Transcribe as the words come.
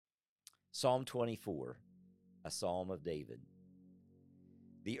Psalm 24, a psalm of David.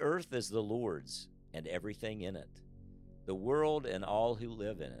 The earth is the Lord's, and everything in it, the world and all who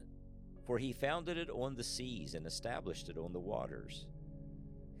live in it. For he founded it on the seas and established it on the waters.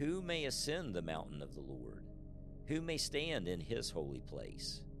 Who may ascend the mountain of the Lord? Who may stand in his holy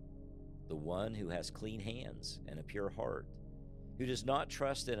place? The one who has clean hands and a pure heart, who does not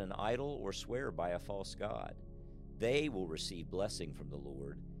trust in an idol or swear by a false god. They will receive blessing from the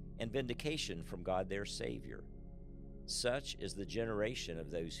Lord and vindication from God their Savior. Such is the generation of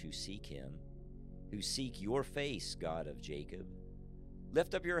those who seek him, who seek your face, God of Jacob.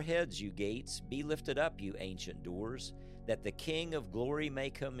 Lift up your heads, you gates, be lifted up, you ancient doors, that the King of glory may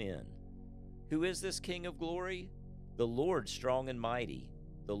come in. Who is this King of glory? The Lord strong and mighty,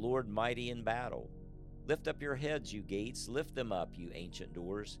 the Lord mighty in battle. Lift up your heads, you gates, lift them up, you ancient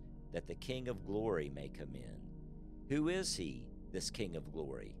doors, that the King of glory may come in. Who is he, this King of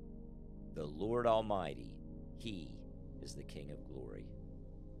glory? The Lord Almighty, he is the King of glory.